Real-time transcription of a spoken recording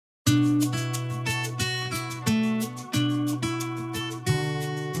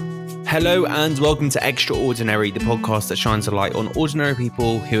Hello and welcome to Extraordinary, the podcast that shines a light on ordinary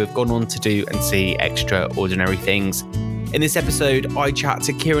people who have gone on to do and see extraordinary things. In this episode, I chat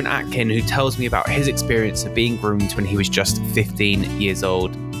to Kieran Atkin, who tells me about his experience of being groomed when he was just 15 years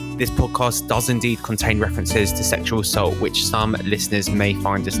old. This podcast does indeed contain references to sexual assault, which some listeners may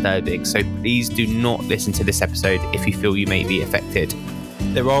find disturbing, so please do not listen to this episode if you feel you may be affected.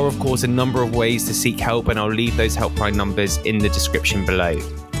 There are, of course, a number of ways to seek help, and I'll leave those helpline numbers in the description below.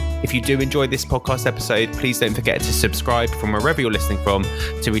 If you do enjoy this podcast episode, please don't forget to subscribe from wherever you're listening from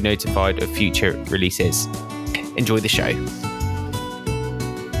to be notified of future releases. Enjoy the show.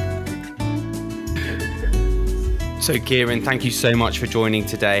 So Kieran, thank you so much for joining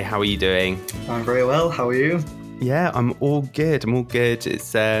today. How are you doing? I'm very well. How are you? Yeah, I'm all good.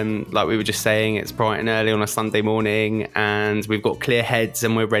 It's like we were just saying, it's bright and early on a Sunday morning and we've got clear heads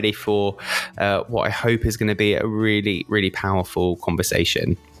and we're ready for what I hope is going to be a really, really powerful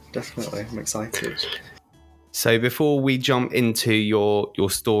conversation. Definitely. I'm excited. So before we jump into your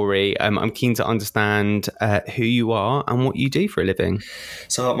story, I'm keen to understand who you are and what you do for a living.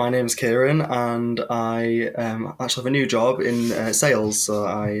 So my name's Kieran and I actually have a new job in sales. So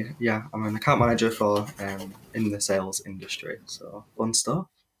I'm an account manager for in the sales industry. So fun stuff.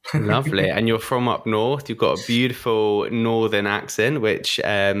 Lovely. And you're from up north. You've got a beautiful northern accent, which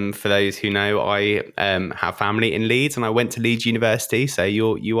for those who know, I have family in Leeds and I went to Leeds University. So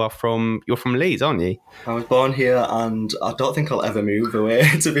you're from Leeds, aren't you? I was born here and I don't think I'll ever move away,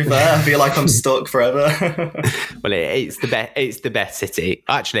 to be fair. I feel like I'm stuck forever. Well, it's the best city.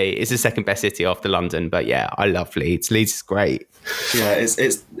 Actually, it's the second best city after London, but yeah, I love Leeds. Leeds is great. Yeah,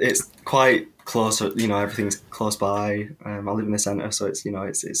 it's quite close, everything's close by. I live in the centre, so it's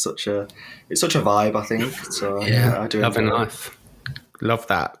such a vibe, I think. So yeah, I do love enjoy life. Love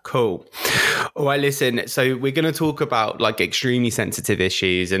that. Cool. All right, listen, so we're going to talk about like extremely sensitive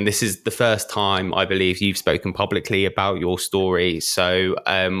issues, and this is the first time I believe you've spoken publicly about your story. So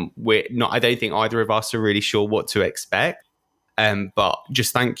I don't think either of us are really sure what to expect. But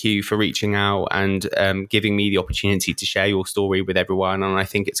just thank you for reaching out and giving me the opportunity to share your story with everyone. And I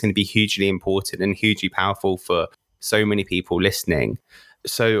think it's going to be hugely important and hugely powerful for so many people listening.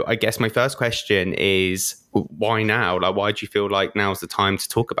 So I guess my first question is, why now? Like, why do you feel like now's the time to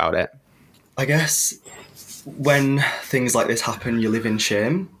talk about it? I guess when things like this happen, you live in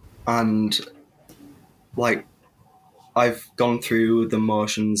shame. And like, I've gone through the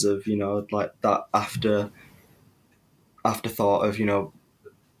motions of, like that afterthought of,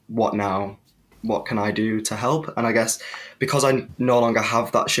 what now? What can I do to help? And I guess because I no longer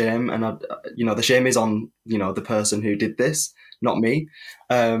have that shame, and the shame is on, the person who did this, not me.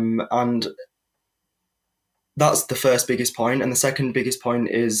 And that's the first biggest point. And the second biggest point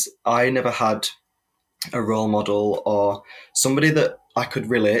is I never had a role model or somebody that I could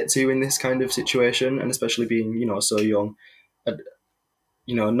relate to in this kind of situation. And especially being, so young,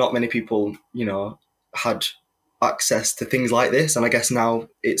 not many people, had access to things like this. And I guess now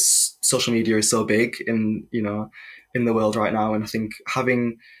social media is so big in the world right now. And I think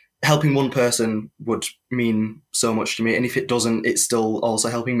helping one person would mean so much to me. And if it doesn't, it's still also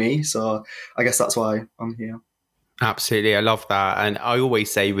helping me. So I guess that's why I'm here. Absolutely. I love that. And I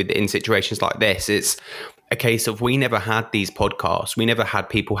always say in situations like this, it's a case of we never had these podcasts. We never had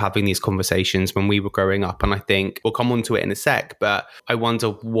people having these conversations when we were growing up. And I think we'll come on to it in a sec, but I wonder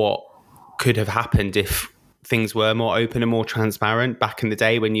what could have happened if things were more open and more transparent back in the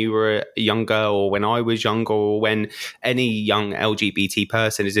day when you were younger, or when I was younger, or when any young LGBT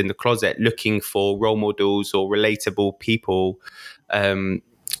person is in the closet looking for role models or relatable people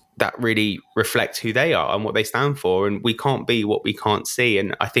that really reflect who they are and what they stand for. And we can't be what we can't see.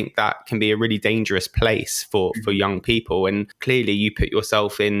 And I think that can be a really dangerous place for young people. And clearly you put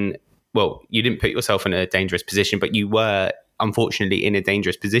yourself in, well, you didn't put yourself in a dangerous position, but you were unfortunately in a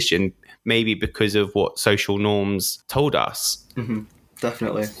dangerous position, maybe because of what social norms told us. Mm-hmm.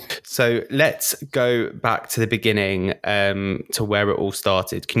 Definitely. So let's go back to the beginning, to where it all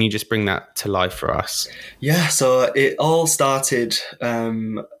started. Can you just bring that to life for us? Yeah, so it all started,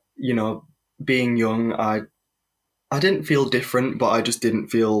 being young. I didn't feel different, but I just didn't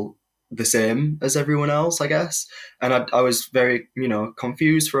feel the same as everyone else, I guess. And I was very,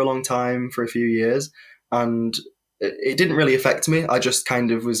 confused for a long time, for a few years. And it didn't really affect me. I just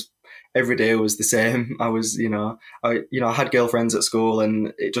kind of was, every day was the same. I was, I had girlfriends at school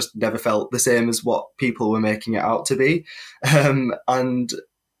and it just never felt the same as what people were making it out to be. And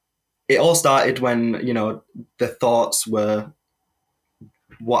it all started when, the thoughts were,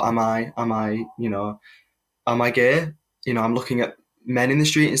 what am I? Am I gay? I'm looking at men in the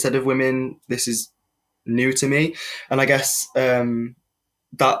street instead of women. This is new to me. And I guess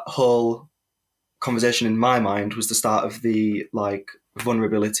that whole conversation in my mind was the start of the like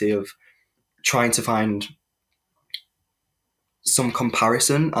vulnerability of trying to find some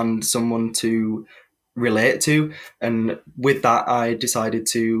comparison and someone to relate to. And with that, I decided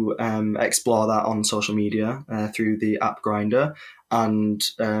to explore that on social media through the app Grindr. And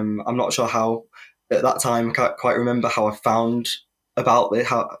I'm not sure how at that time, I can't quite remember how I found about it,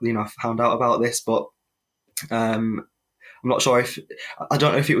 how, you know, I found out about this, but I'm not sure if, I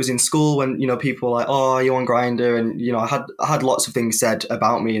don't know if it was in school when, you know, people were like, oh, are you on Grindr? And, you know, I had lots of things said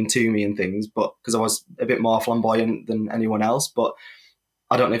about me and to me and things, but because I was a bit more flamboyant than anyone else. But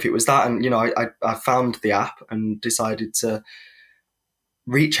I don't know if it was that. And, you know, I found the app and decided to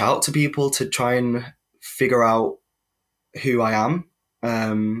reach out to people to try and figure out who I am.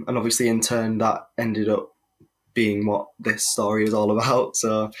 And obviously, in turn, that ended up being what this story is all about.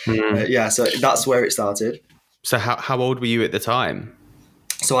 So, yeah, so that's where it started. So how old were you at the time?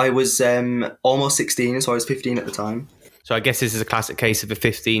 So I was almost 16, so I was 15 at the time. So I guess this is a classic case of a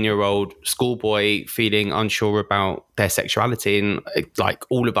 15-year-old schoolboy feeling unsure about their sexuality, and like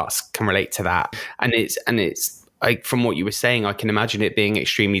all of us can relate to that. And it's like, from what you were saying, I can imagine it being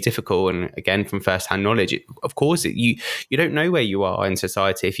extremely difficult. And again, from firsthand knowledge, of course, you don't know where you are in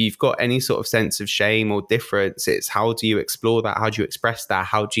society. If you've got any sort of sense of shame or difference, it's how do you explore that? How do you express that?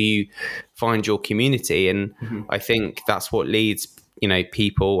 How do you find your community? And I think that's what leads, you know,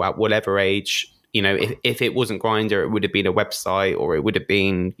 people at whatever age, you know, if it wasn't Grindr, it would have been a website, or it would have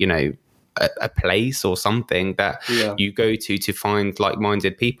been, you know, a place or something that you go to find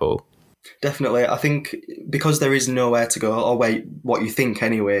like-minded people. Definitely. I think because there is nowhere to go, or wait, what you think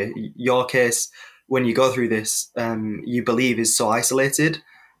anyway, your case, when you go through this, you believe is so isolated,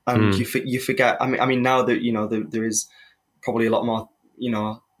 and you forget. I mean, now that, you know, there is probably a lot more, you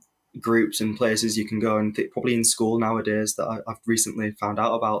know, groups and places you can go, and probably in school nowadays that I've recently found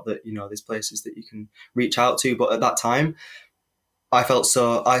out about, that, you know, there's places that you can reach out to. But at that time, I felt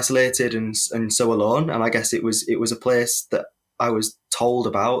so isolated and so alone, and I guess it was a place that I was told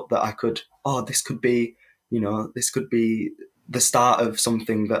about, that I could, this could be, you know, this could be the start of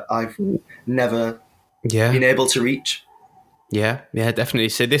something that I've never been able to reach. Yeah, definitely.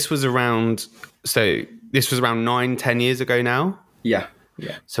 So this was around 9-10 years ago now. Yeah.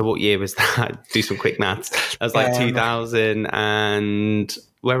 So what year was that? Do some quick maths. That was like 2000 and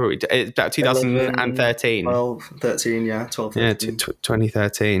where were we? It's about 2013. 12, 13, yeah. 12, 13. Yeah,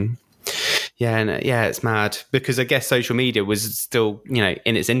 2013. Yeah, and it's mad because I guess social media was still, you know,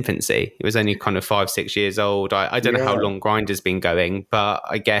 in its infancy. It was only kind of 5-6 years old. I don't know how long Grindr's been going, but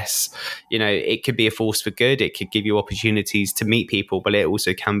I guess, you know, it could be a force for good. It could give you opportunities to meet people, but it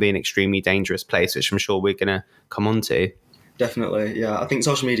also can be an extremely dangerous place, which I'm sure we're going to come on to. Definitely, yeah. I think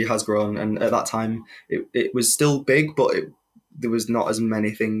social media has grown, and at that time it was still big, but there was not as many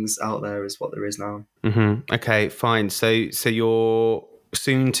things out there as what there is now. Mm-hmm. Okay, fine. So you're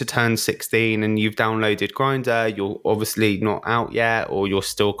soon to turn 16 and you've downloaded Grindr. You're obviously not out yet, or you're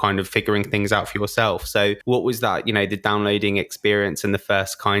still kind of figuring things out for yourself. So what was that, you know, the downloading experience and the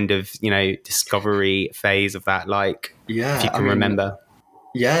first kind of, you know, discovery phase of that like? Yeah, if you can remember.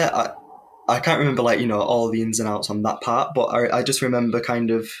 Yeah, I can't remember, like, you know, all the ins and outs on that part, but I just remember kind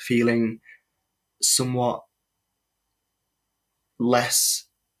of feeling somewhat less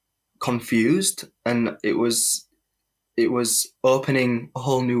confused, and it was opening a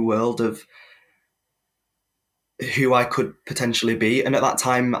whole new world of who I could potentially be. And at that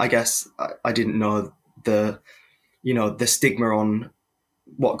time, I guess I didn't know the stigma on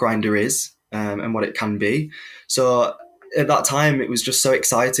what Grindr is, and what it can be. So at that time, it was just so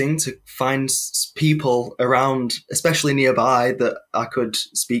exciting to find people around, especially nearby, that I could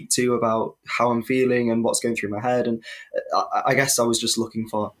speak to about how I'm feeling and what's going through my head. And I guess I was just looking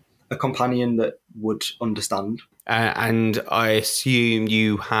for a companion that would understand. And I assume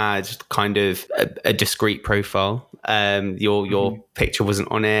you had kind of a discreet profile. Your picture wasn't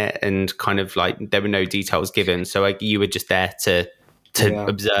on it, and kind of like there were no details given. So you were just there to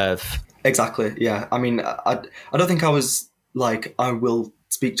observe. Exactly. Yeah. I mean, I don't think I was like, I will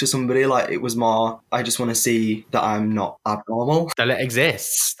speak to somebody. Like, it was more, I just want to see that I'm not abnormal. That it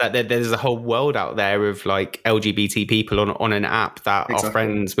exists, that there's a whole world out there of like LGBT people on an app that are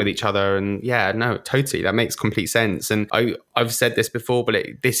friends with each other. And yeah, no, totally. That makes complete sense. And I've said this before, but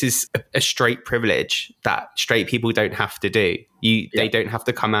this is a straight privilege that straight people don't have to do. They don't have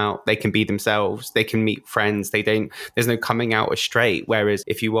to come out. They can be themselves. They can meet friends. There's no coming out as straight. Whereas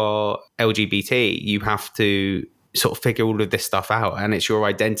if you are LGBT, you have to sort of figure all of this stuff out, and it's your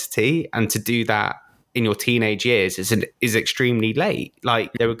identity. And to do that in your teenage years is extremely late.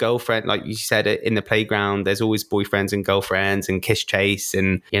 Like there were girlfriend, like you said, in the playground, there's always boyfriends and girlfriends and kiss chase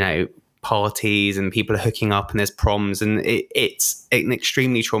and, you know, parties and people are hooking up and there's proms, and it's an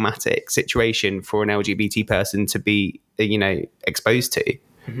extremely traumatic situation for an LGBT person to be, you know, exposed to.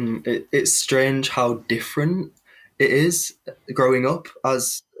 Mm-hmm. It's strange how different it is growing up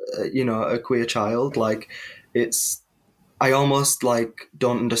as you know, a queer child. Like I almost like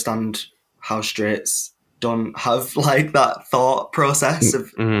don't understand how straights don't have like that thought process of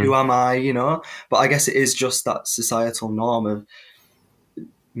who am I, you know. But I guess it is just that societal norm of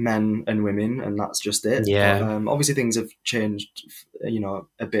men and women, and that's just it. Yeah. But, obviously things have changed, you know,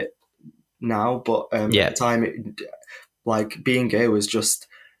 a bit now, but at the time, like being gay was just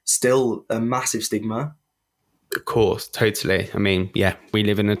still a massive stigma. Of course, totally. I mean, yeah, we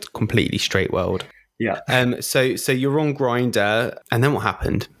live in a completely straight world. Yeah. So you're on Grindr, and then what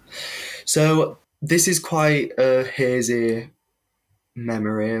happened? So this is quite a hazy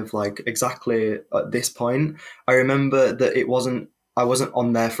memory of like exactly at this point. I remember that I wasn't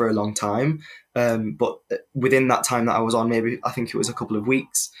on there for a long time, but within that time that I was on, maybe I think it was a couple of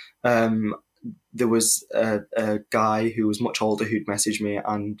weeks, there was a guy who was much older who'd messaged me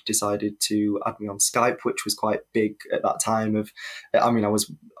and decided to add me on Skype, which was quite big at that time. I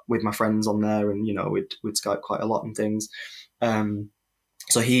was with my friends on there, and you know, we'd Skype quite a lot and things.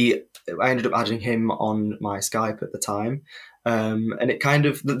 So I ended up adding him on my Skype at the time. And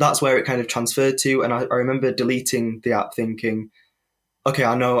that's where it kind of transferred to. And I remember deleting the app thinking, okay,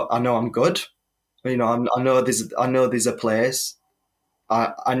 I know I'm good. You know, I know there's a place.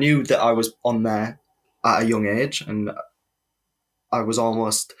 I knew that I was on there at a young age, and I was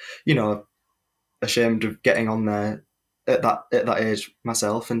almost, you know, ashamed of getting on there at that age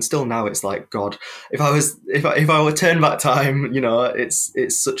myself. And still now it's like, God, if I were turn back time, you know, it's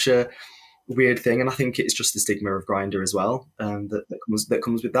such a weird thing. And I think it's just the stigma of Grindr as well, that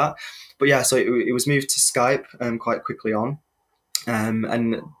comes with that. But yeah, so it was moved to Skype quite quickly on,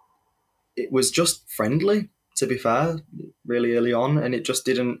 and it was just friendly, to be fair, really early on, and it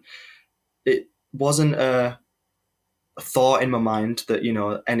wasn't a thought in my mind that, you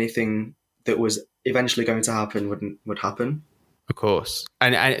know, anything that was eventually going to happen would happen. Of course,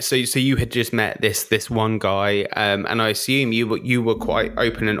 and so you had just met this one guy, and I assume you were quite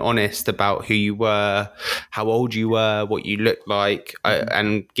open and honest about who you were, how old you were, what you looked like,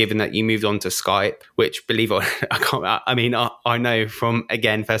 and given that you moved on to Skype, which, believe it or not, I know from,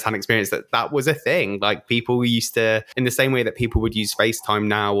 again, firsthand experience that was a thing. Like, people used to, in the same way that people would use FaceTime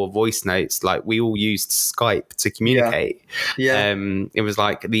now or voice notes, like we all used Skype to communicate. Yeah. It was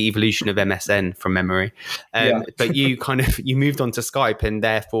like the evolution of MSN from memory. But you moved onto Skype, and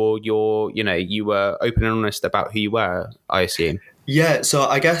therefore you were open and honest about who you were, I assume. Yeah, so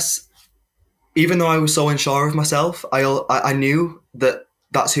I guess even though I was so unsure of myself, I knew that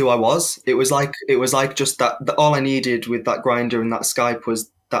that's who I was. It was like just that all I needed with that Grindr and that Skype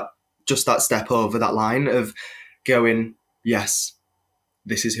was that step over that line of going, yes,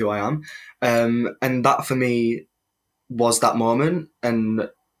 this is who I am. And that for me was that moment, and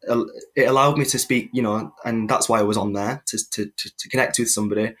it allowed me to speak, you know, and that's why I was on there, to connect with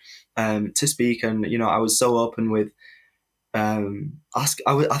somebody, to speak. And, you know, I was so open with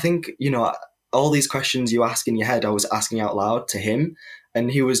I think, you know, all these questions you ask in your head, I was asking out loud to him,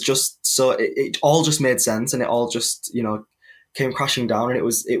 and he was just so it all just made sense, and it all just, you know, came crashing down, and it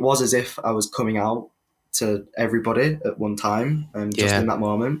was as if I was coming out to everybody at one time, and just in that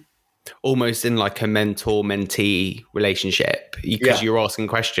moment. Almost in like a mentor-mentee relationship, because you're asking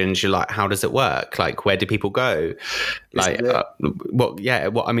questions. You're like, how does it work? Like, where do people go? Like, what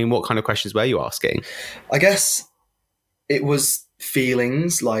kind of questions were you asking? I guess it was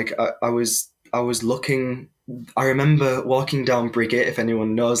feelings. Like I was looking. I remember walking down Briggate, if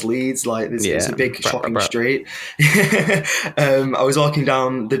anyone knows Leeds, like it's a big shopping street. I was walking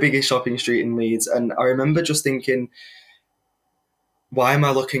down the biggest shopping street in Leeds, and I remember just thinking, why am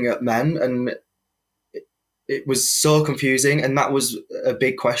I looking at men? And it was so confusing. And that was a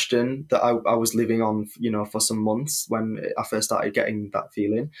big question that I was living on, you know, for some months when I first started getting that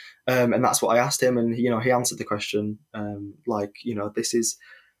feeling. And that's what I asked him. And, you know, he answered the question, like, you know, this is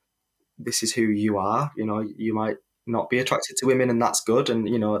who you are. You know, you might not be attracted to women, and that's good. And,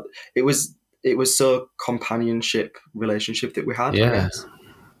 you know, it was so companionship relationship that we had. Yeah. I guess.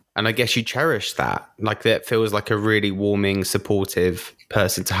 And I guess you cherish that. Like, that feels like a really warming, supportive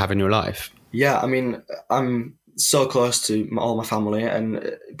person to have in your life. Yeah, I mean, I'm so close to all my family,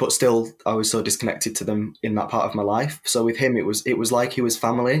 but still, I was so disconnected to them in that part of my life. So with him, it was like he was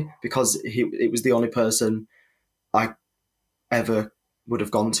family, because it was the only person I ever would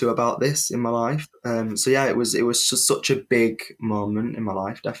have gone to about this in my life. So yeah, it was just such a big moment in my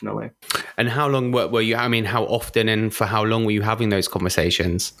life, definitely. And how long were you? I mean, how often and for how long were you having those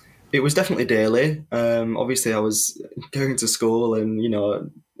conversations? It was definitely daily. Obviously, I was going to school,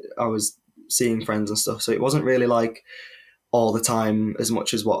 and I was seeing friends and stuff. So it wasn't really like all the time as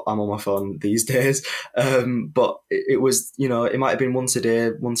much as what I'm on my phone these days. But it was, it might have been once a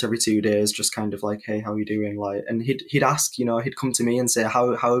day, once every 2 days, just kind of like, hey, how are you doing? Like, and he'd ask, he'd come to me and say,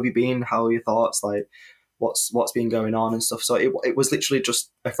 how have you been? How are your thoughts? Like, what's been going on and stuff. So it was literally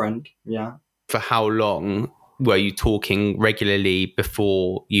just a friend. Yeah. For how long were you talking regularly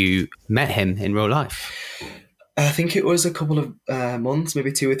before you met him in real life? I think it was a couple of months,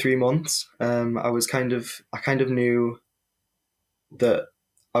 maybe 2 or 3 months. I kind of knew that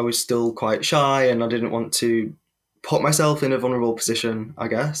I was still quite shy and I didn't want to put myself in a vulnerable position, I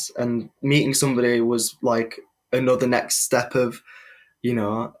guess. And meeting somebody was like another next step of,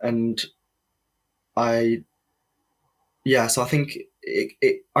 and I, yeah, so I think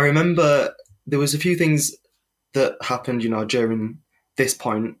I remember there was a few things that happened, during this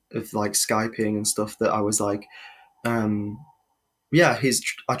point of like Skyping and stuff that I was like, um, yeah,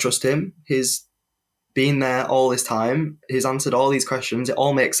 I trust him. He's been there all this time. He's answered all these questions. It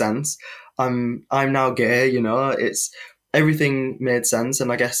all makes sense. I'm now gay. It's everything made sense.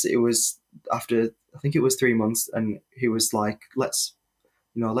 And I guess it was after, I think it was 3 months, and he was like, let's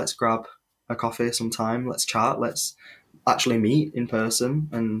grab a coffee sometime. Let's chat. Let's actually meet in person.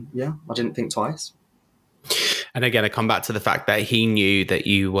 And yeah, I didn't think twice. And again, I come back to the fact that he knew that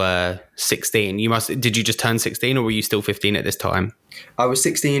you were 16. Did you just turn 16 or were you still 15 at this time? I was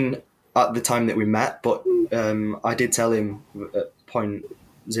 16 at the time that we met, but I did tell him at point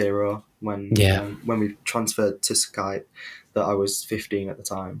zero when we transferred to Skype that I was 15 at the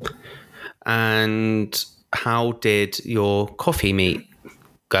time. And how did your coffee meet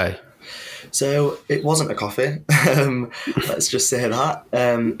go? So it wasn't a coffee. Let's just say that.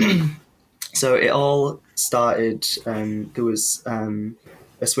 So it all started. There was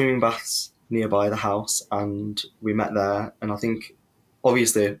a swimming bath nearby the house, and we met there. And I think,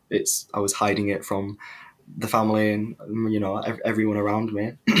 obviously, I was hiding it from the family and everyone around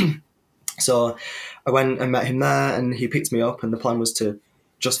me. So I went and met him there, and he picked me up. And the plan was to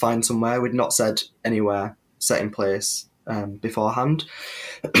just find somewhere. We'd not said anywhere set in place beforehand.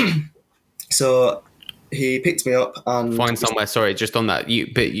 So he picked me up and find somewhere. Sorry, just on that.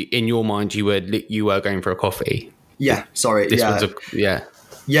 In your mind, you were going for a coffee. Yeah, sorry. Yeah.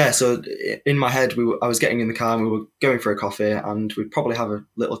 Yeah. So in my head, I was getting in the car and we were going for a coffee, and we'd probably have a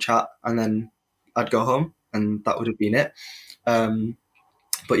little chat, and then I'd go home, and that would have been it.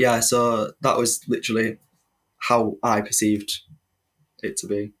 But yeah, so that was literally how I perceived it to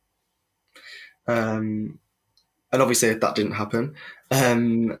be. And obviously that didn't happen.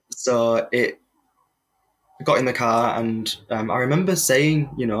 So I got in the car, and I remember saying,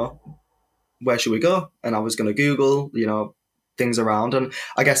 where should we go? And I was going to Google, things around. And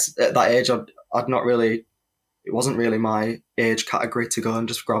I guess at that age, I'd not really, it wasn't really my age category to go and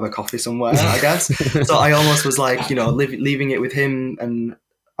just grab a coffee somewhere, I guess. So I almost was like, leaving it with him. And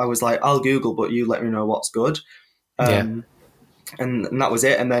I was like, I'll Google, but you let me know what's good. And that was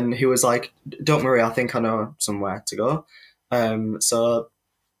it. And then he was like, don't worry, I think I know somewhere to go. So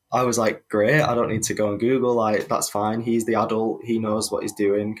I was like, great, I don't need to go on Google. Like, that's fine. He's the adult. He knows what he's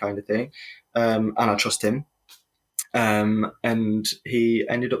doing, kind of thing. And I trust him. And he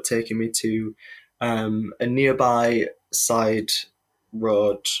ended up taking me to a nearby side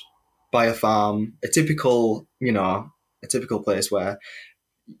road by a farm, a typical place where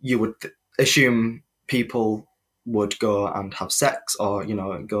you would assume people would go and have sex, or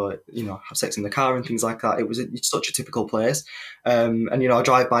have sex in the car and things like that. It was such a typical place, and I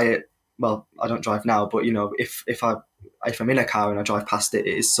drive by it. Well, I don't drive now, but if I'm in a car and I drive past it,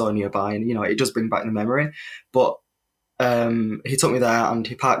 it is so nearby, and it does bring back the memory. But he took me there, and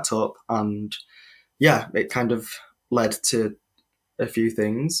he parked up, and yeah, it kind of led to a few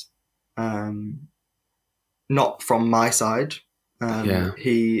things, not from my side.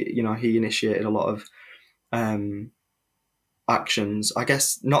 He initiated a lot of actions. I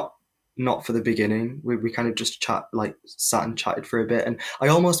guess not for the beginning. We kind of just sat and chatted for a bit, and I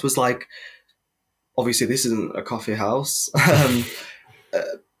almost was like, obviously this isn't a coffee house,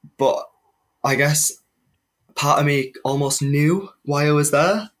 but I guess part of me almost knew why I was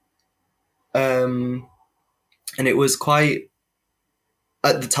there, and it was quite,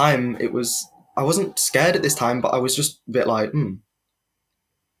 at the time, I wasn't scared at this time, but I was just a bit like,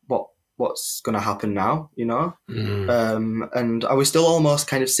 what's going to happen now, And I was still almost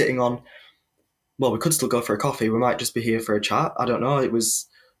kind of sitting on well, we could still go for a coffee. We might just be here for a chat. I don't know. It was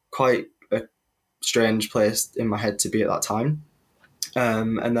quite a strange place in my head to be at that time.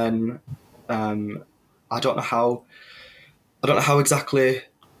 And then I don't know how exactly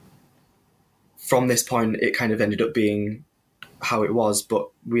from this point it kind of ended up being how it was, but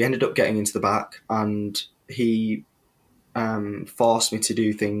we ended up getting into the back, and he forced me to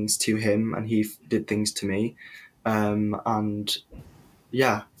do things to him, and he did things to me, and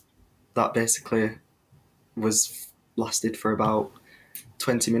yeah, that basically lasted for about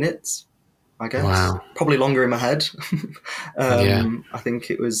 20 minutes, I guess. Wow. Probably longer in my head. Yeah. I think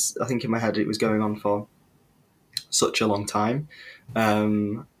in my head it was going on for such a long time.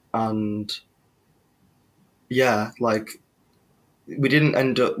 And yeah, like he didn't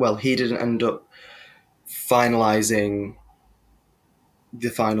end up finalizing the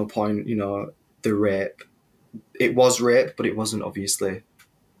final point, the rape. It was rape, but it wasn't obviously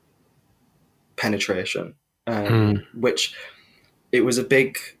penetration, which it was a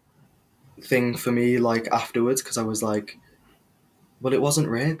big thing for me, like afterwards, because I was like, well, it wasn't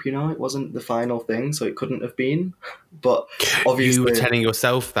rape, it wasn't the final thing, so it couldn't have been. But obviously, you were telling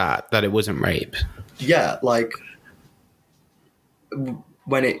yourself that it wasn't rape. Yeah, like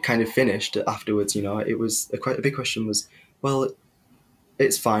when it kind of finished afterwards, it was quite a big question. Was, well,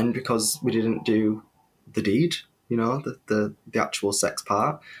 it's fine because we didn't do the deed, the actual sex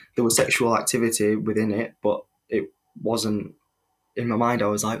part. There was sexual activity within it, but it wasn't. In my mind, I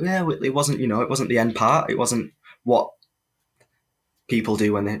was like, yeah, it wasn't. It wasn't the end part. It wasn't what people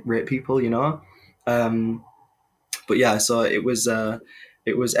do when they rape people. But yeah, so it was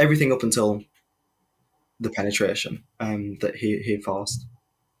everything up until the penetration that he forced.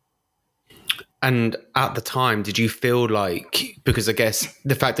 And at the time, did you feel like, because I guess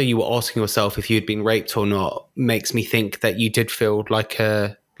the fact that you were asking yourself if you'd been raped or not makes me think that you did feel like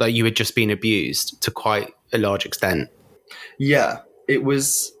you had just been abused to quite a large extent. Yeah, it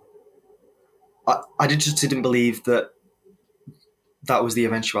was. I just didn't believe that was the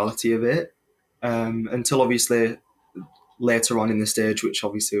eventuality of it, until obviously later on in the stage, which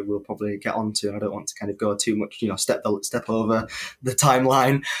obviously we'll probably get onto. I don't want to kind of go too much, step over the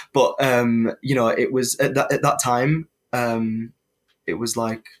timeline. But it was at that time. It was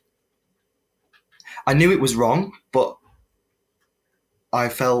like I knew it was wrong, but I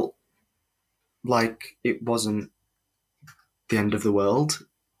felt like it wasn't the end of the world,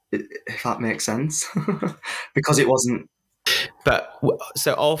 if that makes sense, because it wasn't. But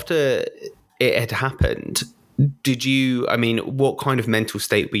so after it had happened, what kind of mental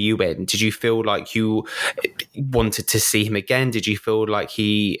state were you in? Did you feel like you wanted to see him again? Did you feel like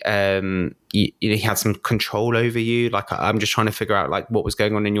he had some control over you? Like, I'm just trying to figure out like what was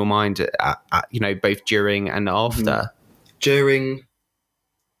going on in your mind both during and after. During,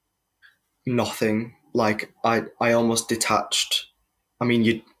 nothing. Like I almost detached. I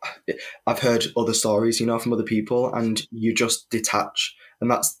mean, I've heard other stories, from other people, and you just detach,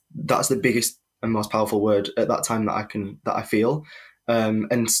 and that's the biggest and most powerful word at that time that I feel,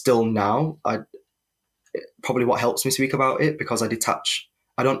 and still now, probably what helps me speak about it, because I detach.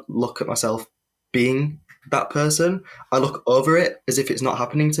 I don't look at myself being that person. I look over it as if it's not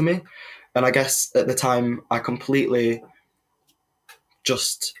happening to me, and I guess at the time I completely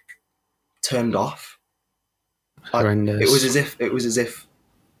just turned off. It was as if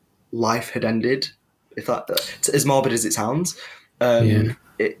life had ended. If that, as morbid as it sounds,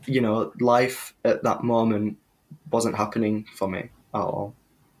 life at that moment wasn't happening for me at all.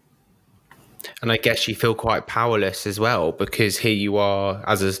 And I guess you feel quite powerless as well, because here you are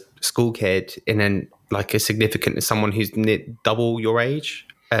as a school kid in a significant someone who's double your age.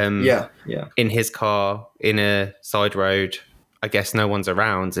 Yeah. In his car, in a side road. I guess no one's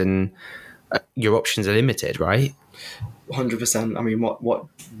around, and your options are limited, right? 100%. I mean,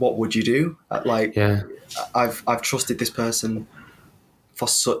 what would you do? I've trusted this person for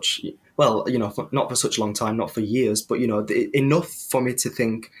such, well, not for such a long time, not for years, but enough for me to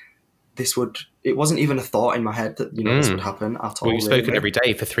think it wasn't even a thought in my head that this would happen at all. Well, you've spoken every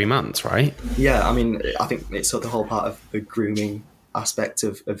day for 3 months, right? Yeah, I mean, I think it's sort of the whole part of the grooming aspect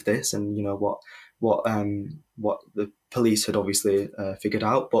of this, and what the police had obviously figured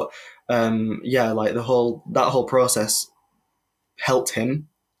out, but like that whole process helped him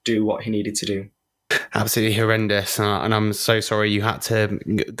do what he needed to do. Absolutely horrendous, and I'm so sorry you had to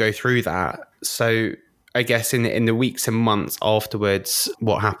go through that. So I guess in the weeks and months afterwards,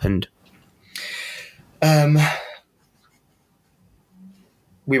 what happened?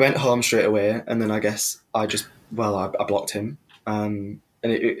 We went home straight away, and then I guess I blocked him, and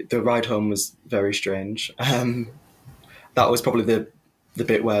the ride home was very strange. That was probably the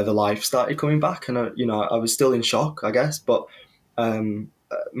bit where the life started coming back, and I was still in shock, I guess, but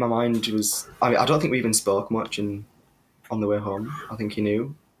my mind was. I mean, I don't think we even spoke much on the way home. I think he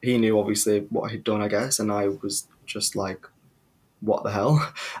knew. He knew obviously what he'd done, I guess, and I was just like, what the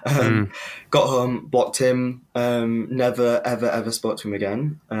hell? Um, Mm. got home, blocked him. Never ever ever spoke to him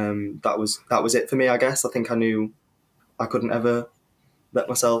again. That was it for me, I guess. I think I knew I couldn't ever let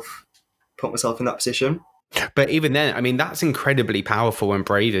myself put myself in that position. But even then, I mean, that's incredibly powerful and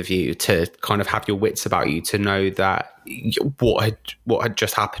brave of you to kind of have your wits about you, to know that what had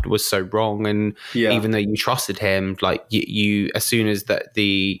just happened was so wrong. And Yeah, even though you trusted him, like you as soon as that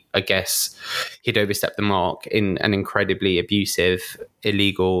I guess he'd overstepped the mark in an incredibly abusive,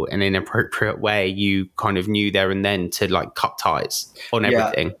 illegal, and inappropriate way, you kind of knew there and then to like cut ties on yeah.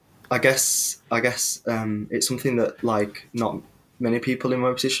 everything. I guess it's something that like not many people in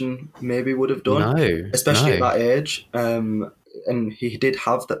my position maybe would have done, No, especially at no. that age. And he did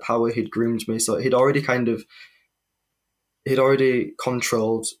have that power. He'd groomed me, so he'd already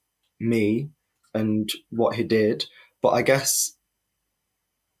controlled me and what he did. But I guess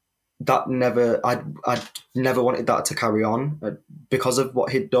that I'd never wanted that to carry on because of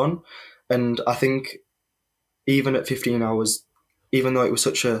what he'd done. And I think even at 15, even though it was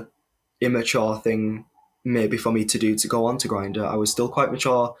such a immature thing maybe for me to do to go on to Grinder, I was still quite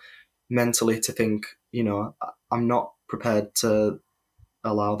mature mentally to think, I'm not prepared to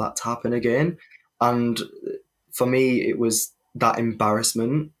allow that to happen again. And for me, it was that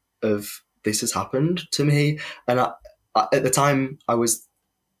embarrassment of this has happened to me. And at the time, I was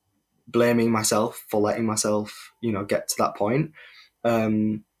blaming myself for letting myself, get to that point.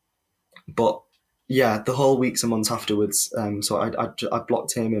 Um, but yeah, the whole weeks and months afterwards, so I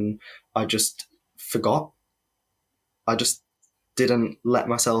blocked him and I just forgot. I just didn't let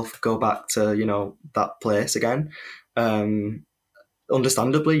myself go back to, that place again. Um,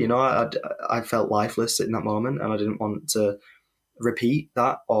 Understandably, I felt lifeless in that moment, and I didn't want to repeat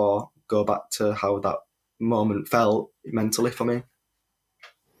that or go back to how that moment felt mentally for me.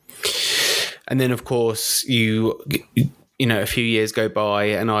 And then, of course, a few years go by,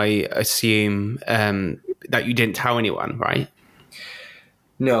 and I assume that you didn't tell anyone, right?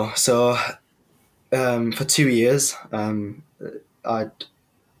 No, so for 2 years, I'd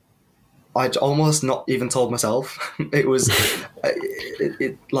I'd almost not even told myself. It was,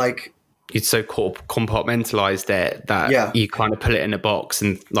 like, You'd so compartmentalized it that yeah, you kind of put it in a box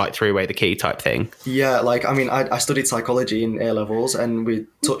and like threw away the key type thing. yeah. Like, I mean, I studied psychology in A levels, and we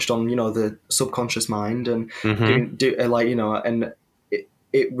touched on, the subconscious mind and Hmm. like, and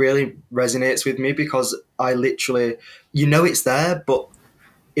it really resonates with me because I literally, it's there, but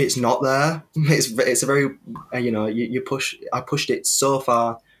it's not there. It's a very, you push. I pushed it so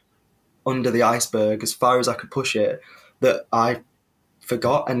far under the iceberg, as far as I could push it, that I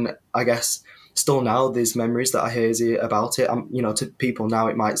forgot. And I guess still now there's memories that are hazy about it. To people now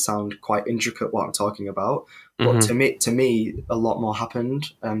it might sound quite intricate what I'm talking about, but Hmm. to me a lot more happened,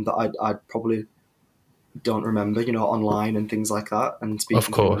 that I probably don't remember, online and things like that, and Of speaking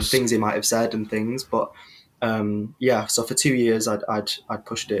to him and course. things he might have said and things. But yeah, so for 2 years I'd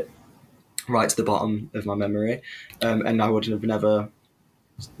pushed it right to the bottom of my memory, and I would have never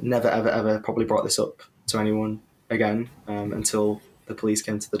ever ever probably brought this up to anyone again, until the police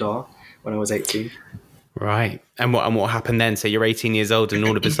came to the door when I was 18. Right. And what happened then? So you're 18 years old, and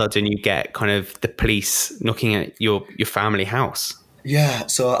all of a sudden you get kind of the police knocking at your family house. Yeah,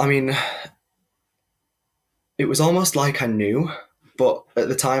 so I mean, it was almost like I knew, but at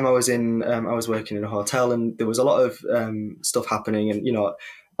the time I was working in a hotel, and there was a lot of stuff happening, and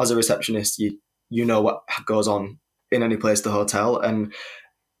as a receptionist, you know what goes on in any place, the hotel. And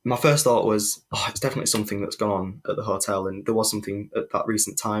my first thought was, oh, it's definitely something that's gone on at the hotel, and there was something at that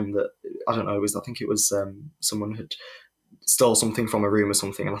recent time that I don't know. I think it was someone had stole something from a room or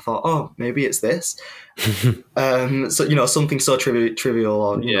something, and I thought, oh, maybe it's this. So something so trivial,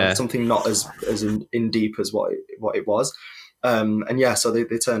 or Yeah. something not as in deep as what it was. And yeah, so they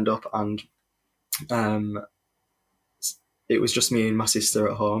turned up, and um, it was just me and my sister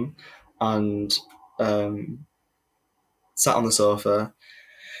at home, and um, sat on the sofa.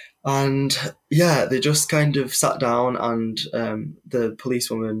 And yeah, they just kind of sat down, and the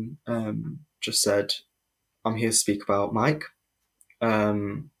policewoman just said, "I'm here to speak about Mike."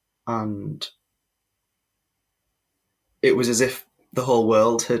 And it was as if the whole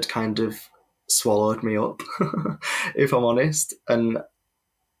world had kind of swallowed me up, if I'm honest. And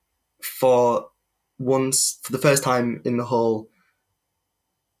for for the first time in the whole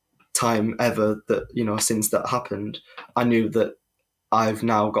time ever that, since that happened, I knew that I've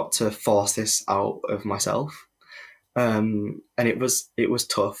now got to force this out of myself. And it was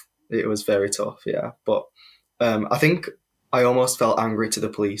tough. It was very tough, yeah. But I think I almost felt angry to the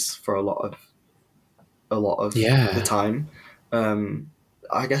police for a lot of the Yeah. time. Um,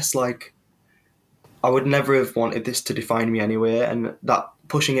 I guess like I would never have wanted this to define me anyway, and that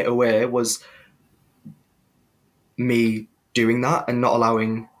pushing it away was me doing that and not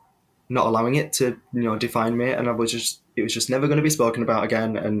allowing it to define me. And it was just never going to be spoken about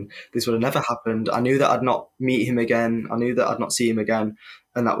again, and this would have never happened. I knew that I'd not meet him again. I knew that I'd not see him again,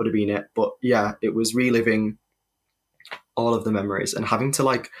 and that would have been it. But yeah, it was reliving all of the memories and having to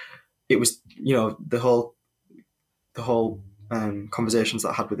like it was the whole conversations that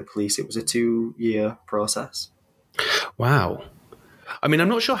I had with the police. It was a 2-year process. Wow. I mean, I'm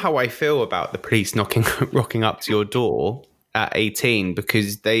not sure how I feel about the police rocking up to your door at 18,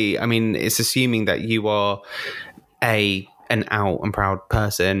 because it's assuming that you are an out and proud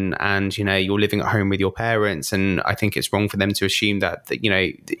person, and you're living at home with your parents, and I think it's wrong for them to assume that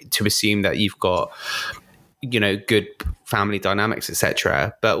you've got good family dynamics,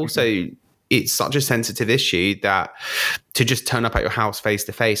 etc. But also, it's such a sensitive issue that to just turn up at your house face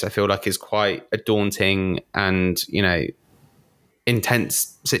to face, I feel like is quite a daunting and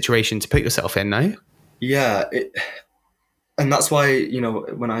intense situation to put yourself in. No. Yeah, and that's why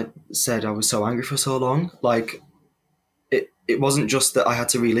when I said I was so angry for so long, like it wasn't just that I had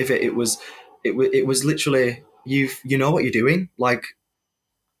to relive it. It was literally you know what you're doing. Like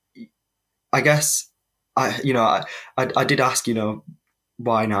I guess I did ask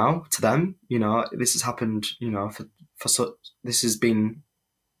why now to them. This has happened. This has been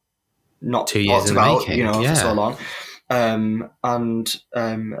not 2 years talked in the about making. for so Yeah. long.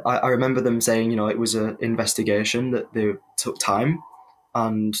 I remember them saying it was an investigation that they took time,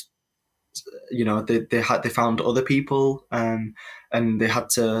 and they found other people, and they had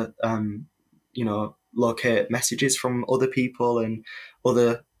to locate messages from other people and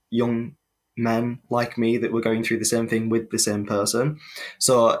other young men like me that were going through the same thing with the same person.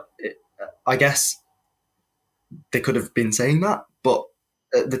 So I guess they could have been saying that, but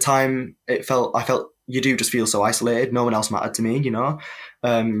at the time I felt you do just feel so isolated. No one else mattered to me. At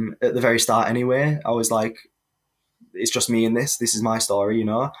the very start anyway, I was like, it's just me in this is my story.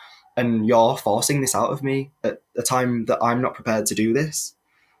 And you're forcing this out of me at a time that I'm not prepared to do this.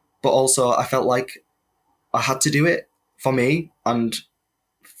 But also I felt like I had to do it for me and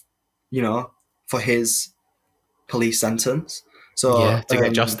for his police sentence. Yeah. So To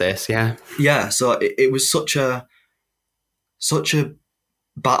get justice. Yeah. yeah, so it was such a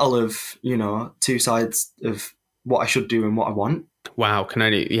battle of two sides of what I should do and what I want. Wow.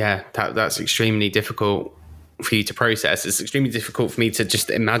 That's extremely difficult for you to process. It's extremely difficult for me to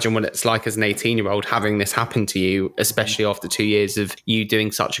just imagine what it's like as an 18-year-old having this happen to you, especially after 2 years of you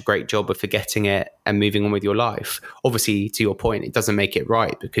doing such a great job of forgetting it and moving on with your life. Obviously, to your point, it doesn't make it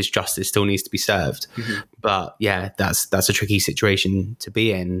right because justice still needs to be served. Mm-hmm. But yeah, that's a tricky situation to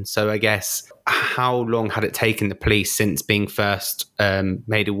be in. So I guess, how long had it taken the police since being first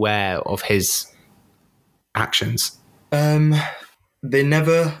made aware of his actions? They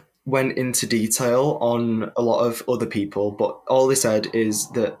never went into detail on a lot of other people, but all they said is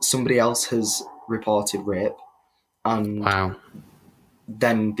that somebody else has reported rape, and Wow.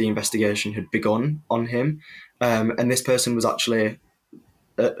 then the investigation had begun on him. And this person was actually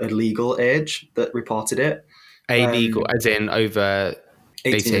a legal age that reported it. Illegal, as in over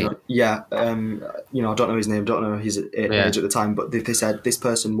 18. Yeah. I don't know his name, don't know his age at the time, but they said this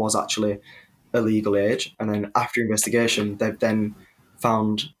person was actually a legal age. And then after investigation, they've then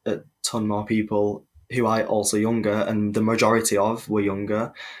found a ton more people who are also younger, and the majority of were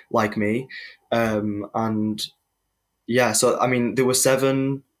younger, like me. And yeah, so I mean, there were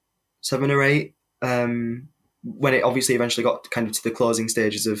seven or eight. When it obviously eventually got kind of to the closing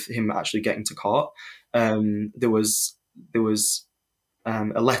stages of him actually getting to court, there was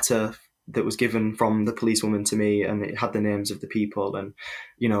a letter that was given from the policewoman to me, and it had the names of the people, and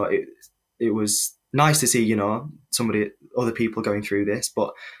it was nice to see other people going through this,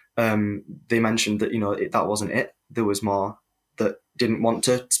 but they mentioned that that wasn't it. There was more that didn't want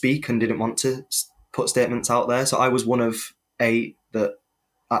to speak and didn't want to put statements out there. So I was one of 8 that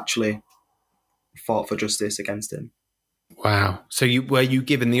actually fought for justice against him. Wow. So were you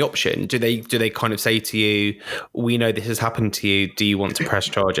given the option? Do they kind of say to you, we know this has happened to you, do you want to press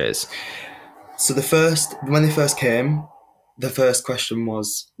charges? So when they first came, the first question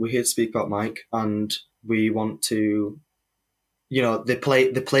was, we're here to speak about Mike, and we want to, they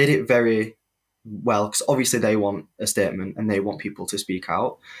played it very well, because obviously they want a statement and they want people to speak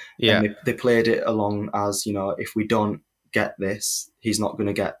out. Yeah. And they played it along as, if we don't get this, he's not going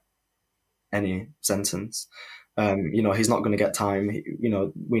to get any sentence. He's not going to get time.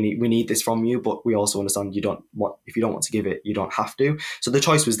 We need this from you, but we also understand if you don't want to give it, you don't have to. So the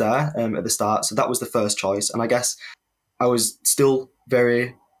choice was there at the start. So that was the first choice. And I guess I was still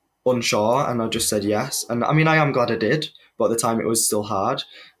very unsure, and I just said yes. And I mean, I am glad I did, but at the time it was still hard.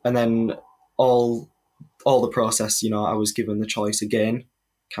 And then all the process, I was given the choice again.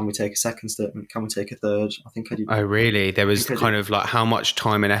 Can we take a second statement? Can we take a third? I think I did. Oh, really? There was kind of like, how much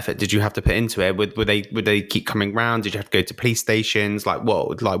time and effort did you have to put into it? Would they keep coming round? Did you have to go to police stations? What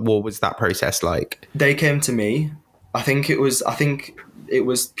was that process like? They came to me. I think it was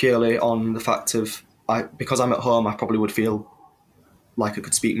purely on the fact of because I'm at home, I probably would feel like I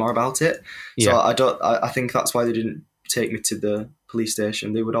could speak more about it. So I think that's why they didn't take me to the police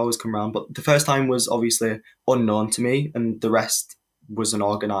station. They would always come round, but the first time was obviously unknown to me, and the rest was an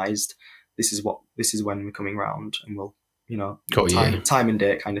organised. This is when we're coming round, and we'll time and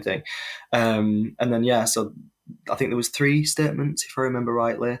date kind of thing. And then so I think there was 3 statements if I remember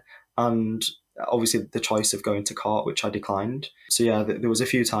rightly, and obviously the choice of going to court, which I declined. So there was a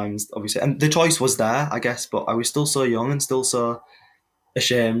few times obviously, and the choice was there, I guess, but I was still so young and still so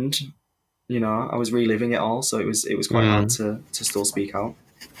ashamed. I was reliving it all, so it was quite hard to still speak out.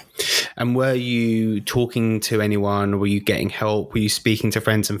 And were you talking to anyone? Were you getting help? Were you speaking to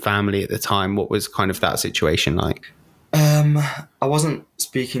friends and family at the time? What was kind of that situation like? I wasn't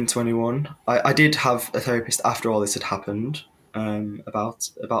speaking to anyone. I did have a therapist after all this had happened, about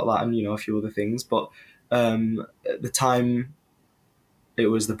that and a few other things. But at the time, it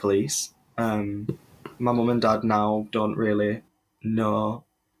was the police. My mum and dad now don't really know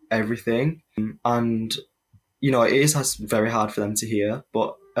everything, and it is very hard for them to hear.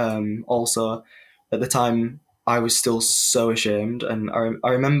 But also at the time, I was still so ashamed, and I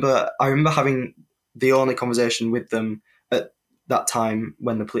remember having the only conversation with them at that time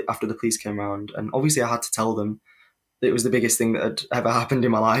when after the police came around, and obviously I had to tell them it was the biggest thing that had ever happened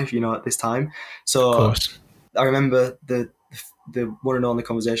in my life, at this time. So I remember the one and only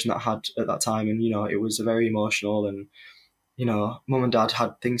conversation that I had at that time, and it was very emotional, and mum and dad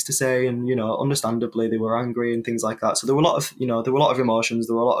had things to say, and understandably they were angry and things like that. So there were a lot of emotions,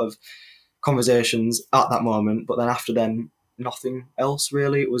 there were a lot of conversations at that moment, but then after then, nothing else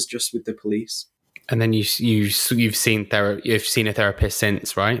really. It was just with the police. And then you've seen a therapist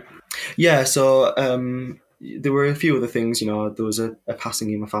since, right? Yeah. So there were a few other things. There was a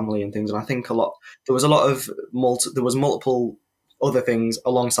passing in my family and things, and I think there was multiple other things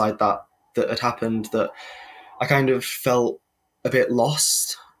alongside that had happened that I kind of felt a bit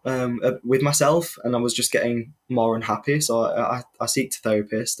lost with myself, and I was just getting more unhappy. So I seeked a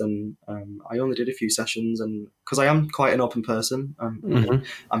therapist, and I only did a few sessions, and because I am quite an open person,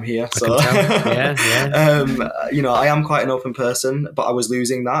 I'm here, so I am quite an open person, but I was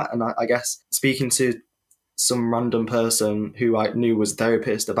losing that, and I guess speaking to some random person who I knew was a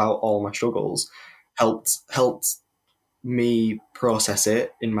therapist about all my struggles helped me process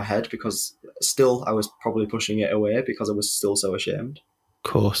it in my head, because still I was probably pushing it away because I was still so ashamed.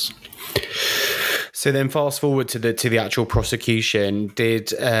 Of course. So then fast forward to the actual prosecution.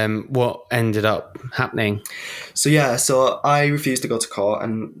 Did what ended up happening? So I refused to go to court,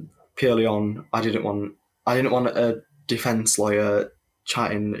 and purely on I didn't want a defense lawyer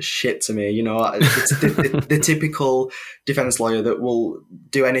chatting shit to me. It's the typical defense lawyer that will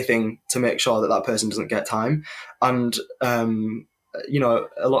do anything to make sure that person doesn't get time. And a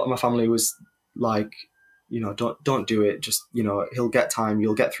lot of my family was like, don't do it. Just he'll get time.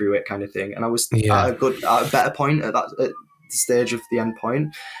 You'll get through it, kind of thing. And I was at a better point at the stage of the end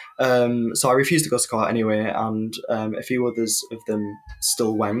point. So I refused to go to court anyway, and a few others of them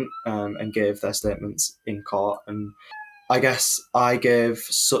still went and gave their statements in court. And I guess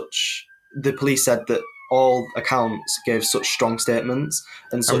the police said that all accounts gave such strong statements.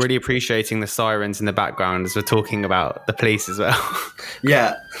 And I'm really appreciating the sirens in the background as we're talking about the police as well.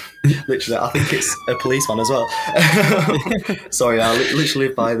 Yeah, literally. I think it's a police one as well. Sorry, I literally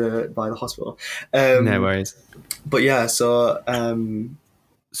live by the hospital. No worries. But yeah, so...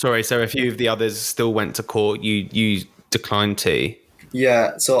 Sorry, so a few of the others still went to court. You declined to?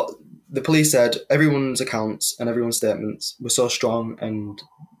 Yeah, so the police said everyone's accounts and everyone's statements were so strong, and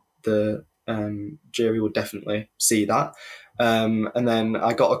the jury would definitely see that. And then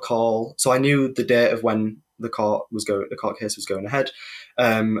I got a call, so I knew the date of when the court case was going ahead.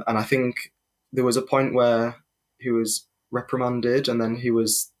 And I think there was a point where he was reprimanded, and then he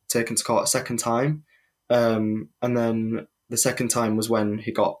was taken to court a second time. And then the second time was when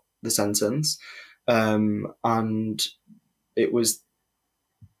he got the sentence. And it was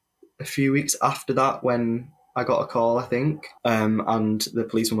a few weeks after that when I got a call, I think, and the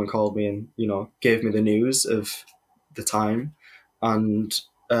policewoman called me and, gave me the news of the time. And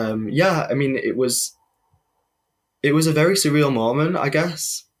yeah, I mean, it was a very surreal moment, I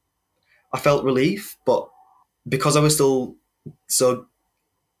guess. I felt relief, but because I was still so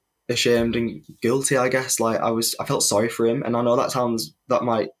ashamed and guilty, I guess, like I felt sorry for him. And I know that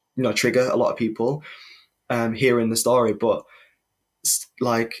might, trigger a lot of people hearing the story, but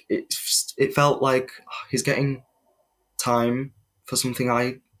like it felt like he's getting time for something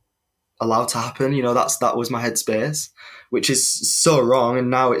I allowed to happen. That was my headspace, which is so wrong. And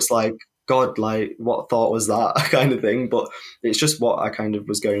now it's like, God, like, what thought was that kind of thing? But it's just what I kind of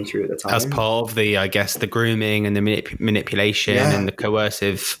was going through at the time. As part of the, I guess, the grooming and the manipulation and the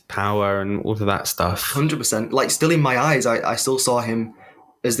coercive power and all of that stuff. 100%. Like, still in my eyes, I still saw him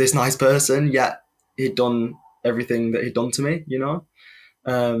as this nice person, yet he'd done everything that he'd done to me,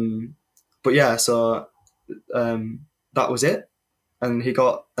 But yeah, so that was it. And he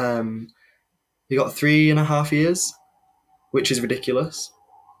got 3.5 years, which is ridiculous,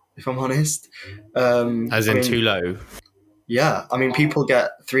 if I'm honest. As in too low? Yeah. I mean, people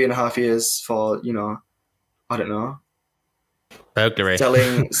get 3.5 years for, I don't know. Burglary.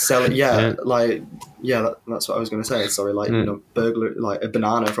 Selling, yeah. That's what I was going to say. Sorry, burglary, like a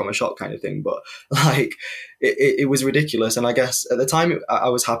banana from a shop kind of thing. But like, it was ridiculous. And I guess at the time I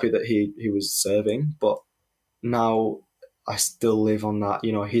was happy that he was serving, but now I still live on that,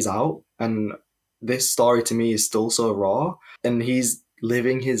 he's out. And this story to me is still so raw, and he's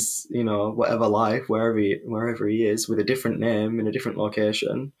living his, whatever life, wherever he is, with a different name in a different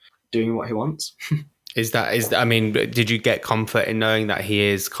location, doing what he wants. I mean, did you get comfort in knowing that he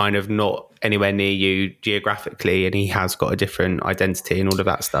is kind of not anywhere near you geographically, and he has got a different identity and all of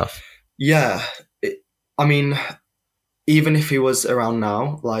that stuff? Yeah. I mean, even if he was around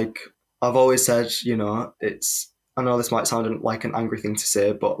now, like I've always said, I know this might sound like an angry thing to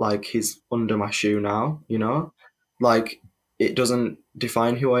say, but like, he's under my shoe now, like it doesn't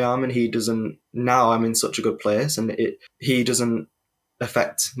define who I am, and he doesn't. Now I'm in such a good place, and he doesn't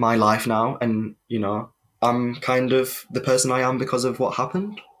affect my life now, and I'm kind of the person I am because of what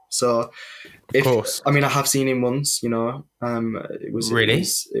happened. So of course, I mean, I have seen him once, it was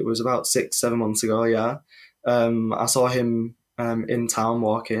about 6-7 months ago. Yeah. I saw him in town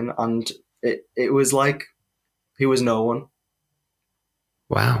walking, and it was like he was no one.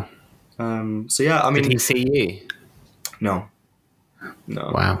 Wow. So yeah, I mean, did he see you? No.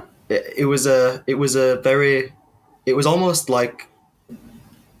 Wow. It was almost like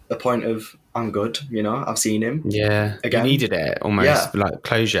a point of, I'm good, I've seen him. Yeah. Again. You needed it almost, like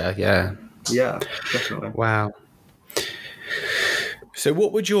closure. Yeah. Yeah, definitely. Wow. So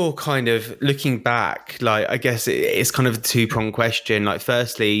what would your kind of, looking back, like, I guess it's kind of a two-pronged question. Like,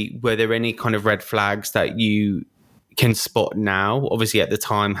 firstly, were there any kind of red flags that you can spot now? Obviously, at the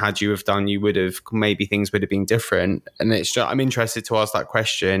time, had you have done, you would have, maybe things would have been different. And it's just, I'm interested to ask that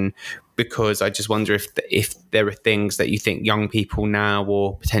question because I just wonder if there are things that you think young people now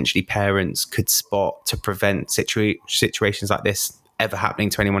or potentially parents could spot to prevent situations like this ever happening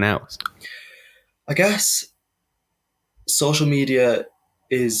to anyone else. I guess social media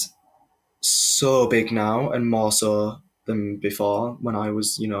is so big now, and more so than before when I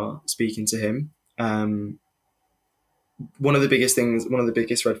was, speaking to him. One of the biggest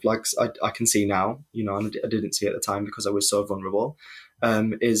red flags I can see now, and I didn't see at the time because I was so vulnerable,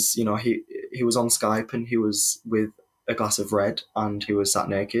 is, he was on Skype and he was with a glass of red and he was sat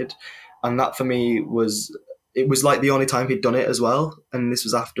naked. And that for me was like the only time he'd done it as well. And this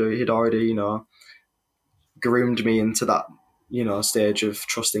was after he'd already, groomed me into that, stage of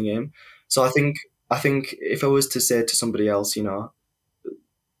trusting him. So I think if I was to say to somebody else,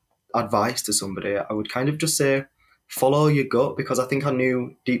 advice to somebody, I would kind of just say, follow your gut, because I think I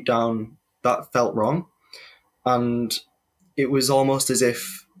knew deep down that felt wrong. And it was almost as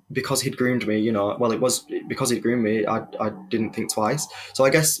if, because he'd groomed me, it was because he'd groomed me, I didn't think twice. So I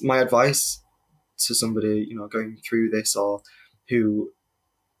guess my advice to somebody, going through this, or who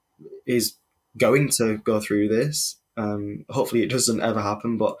is going to go through this, hopefully it doesn't ever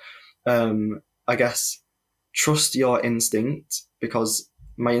happen, but I guess trust your instinct, because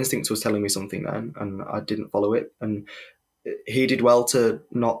my instinct was telling me something then and I didn't follow it, and he did well to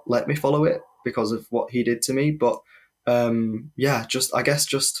not let me follow it because of what he did to me. But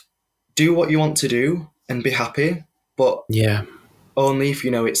just do what you want to do and be happy, but only if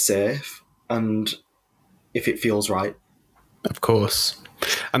it's safe and if it feels right. Of course.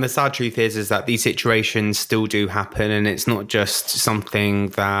 And the sad truth is that these situations still do happen, and it's not just something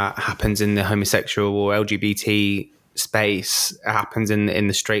that happens in the homosexual or LGBT space. It happens in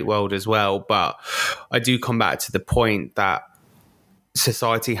the straight world as well. But I do come back to the point that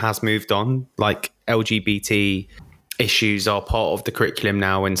society has moved on. Like LGBT issues are part of the curriculum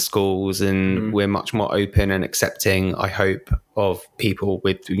now in schools, and we're much more open and accepting, I hope, of people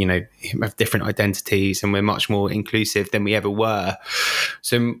with, you know, have different identities, and we're much more inclusive than we ever were.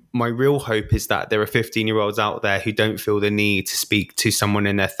 So my real hope is that there are 15-year-olds out there who don't feel the need to speak to someone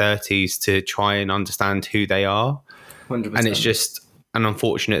in their 30s to try and understand who they are. 100%. And it's just an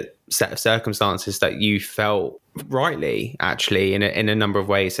unfortunate set of circumstances that you felt rightly, actually, in a number of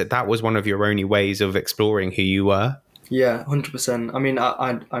ways, that was one of your only ways of exploring who you were. Yeah, 100%. I mean,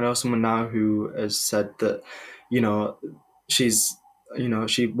 I know someone now who has said that, you know, she's, you know,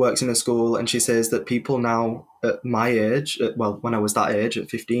 she works in a school, and she says that people now at my age, well, when I was that age at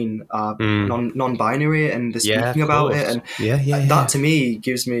 15, are non-binary, and they're speaking about it. And that to me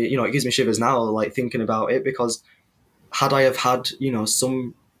gives me, you know, it gives me shivers now, like thinking about it, because had I have had, you know,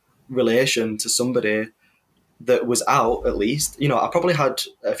 some relation to somebody that was out, at least, you know, I probably had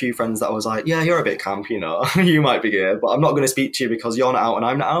a few friends that I was like, yeah, you're a bit camp, you know, you might be gay, but I'm not going to speak to you because you're not out and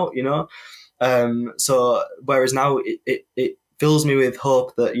I'm not out, you know. So whereas now it fills me with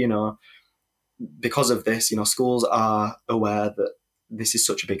hope that, you know, because of this, you know, schools are aware that this is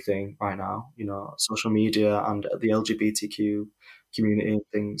such a big thing right now, you know, social media and the LGBTQ community and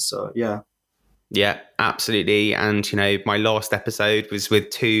things. So yeah. Yeah, absolutely. And, you know, my last episode was with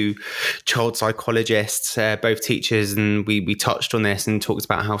two child psychologists, both teachers, and we touched on this and talked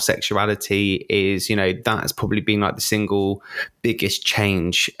about how sexuality is, you know, that's probably been like the single biggest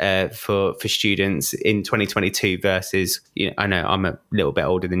change for students in 2022 versus, you know, I know I'm a little bit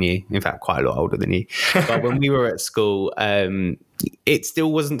older than you, in fact, quite a lot older than you. But when we were at school, it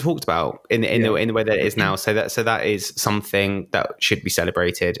still wasn't talked about in the way that it is now. So that is something that should be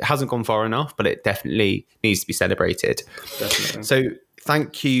celebrated. It hasn't gone far enough, but it definitely needs to be celebrated. Definitely. So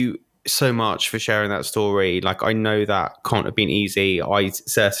thank you so much for sharing that story. Like, I know that can't have been easy. I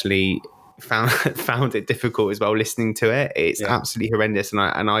certainly found it difficult as well listening to it. It's absolutely horrendous, and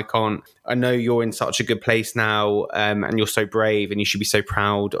I know you're in such a good place now, and you're so brave, and you should be so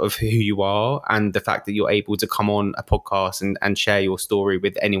proud of who you are, and the fact that you're able to come on a podcast and share your story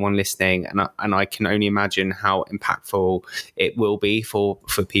with anyone listening, and I can only imagine how impactful it will be for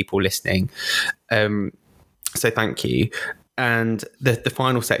people listening. So thank you. And the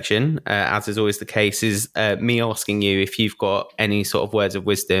final section, as is always the case, is me asking you if you've got any sort of words of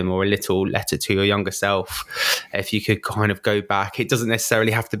wisdom or a little letter to your younger self. If you could kind of go back, it doesn't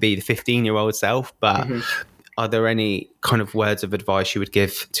necessarily have to be the 15-year-old self, but are there any kind of words of advice you would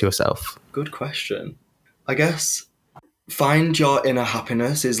give to yourself? Good question. I guess find your inner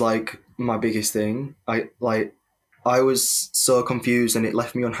happiness is like my biggest thing. I was so confused, and it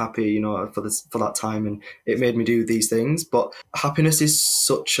left me unhappy, you know, for that time, and it made me do these things. But happiness is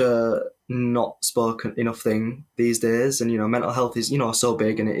such a not spoken enough thing these days, and, you know, mental health is, you know, so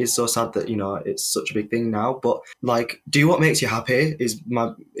big, and it is so sad that, you know, it's such a big thing now. But like, do what makes you happy is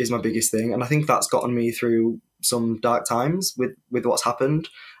my biggest thing, and I think that's gotten me through some dark times with what's happened.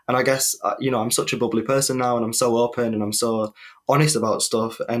 And I guess, you know, I'm such a bubbly person now, and I'm so open, and I'm so honest about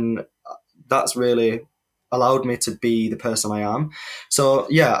stuff, and that's really allowed me to be the person I am. So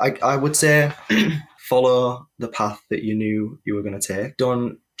yeah, I would say follow the path that you knew you were going to take.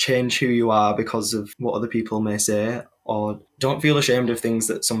 Don't change who you are because of what other people may say, or don't feel ashamed of things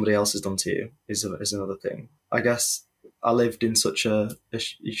that somebody else has done to you is another thing. I guess I lived in such a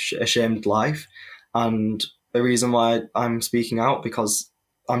ashamed life, and the reason why I'm speaking out, because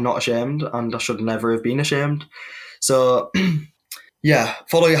I'm not ashamed, and I should never have been ashamed. So yeah,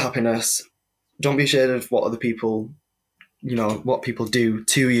 follow your happiness. Don't be ashamed of what other people, you know, what people do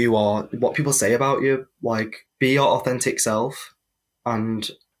to you or what people say about you. Like, be your authentic self and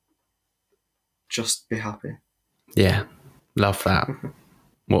just be happy. Yeah, love that.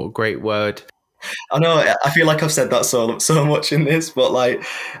 What a great word. I know, I feel like I've said that so much in this, but like,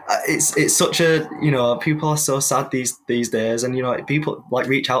 it's such a, you know, people are so sad these days, and, you know, people like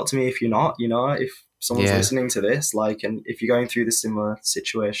reach out to me if you're not, you know, if someone's listening to this, like, and if you're going through the similar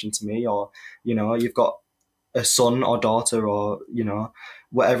situation to me, or, you know, you've got a son or daughter, or, you know,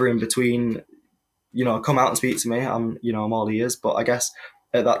 whatever in between, you know, come out and speak to me. I'm all ears. But I guess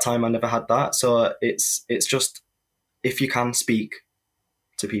at that time I never had that, so it's just, if you can, speak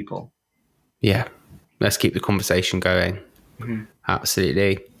to people. Yeah, let's keep the conversation going.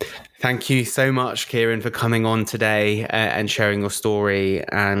 Absolutely. Thank you so much, Kieran, for coming on today and sharing your story.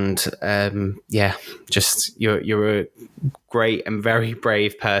 And just you're a great and very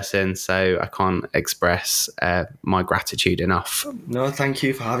brave person. So I can't express my gratitude enough. No, thank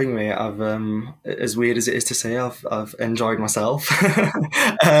you for having me. I've as weird as it is to say, I've enjoyed myself.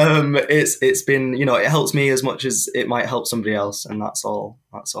 It's been, it helps me as much as it might help somebody else, and that's all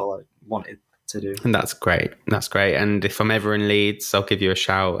I wanted to do. And that's great. And if I'm ever in Leeds, I'll give you a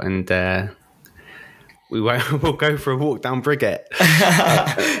shout, and we'll go for a walk down Briggate.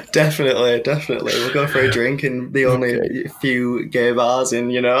 Definitely. We'll go for a drink in the only few gay bars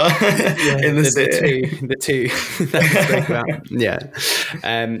in in the city. The two. That's about.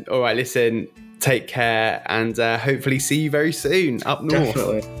 Yeah. All right. Listen. Take care, and hopefully see you very soon up north.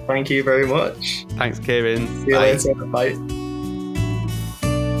 Definitely. Thank you very much. Thanks, Kieran. See you later. Bye.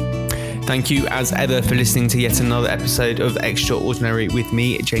 Thank you as ever for listening to yet another episode of Extraordinary with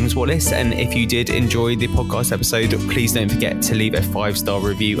me, James Wallace. And if you did enjoy the podcast episode, please don't forget to leave a 5-star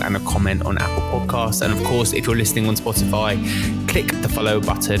review and a comment on Apple Podcasts. And of course, if you're listening on Spotify, click the follow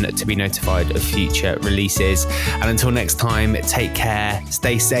button to be notified of future releases. And until next time, take care,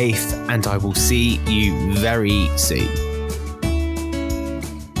 stay safe, and I will see you very soon.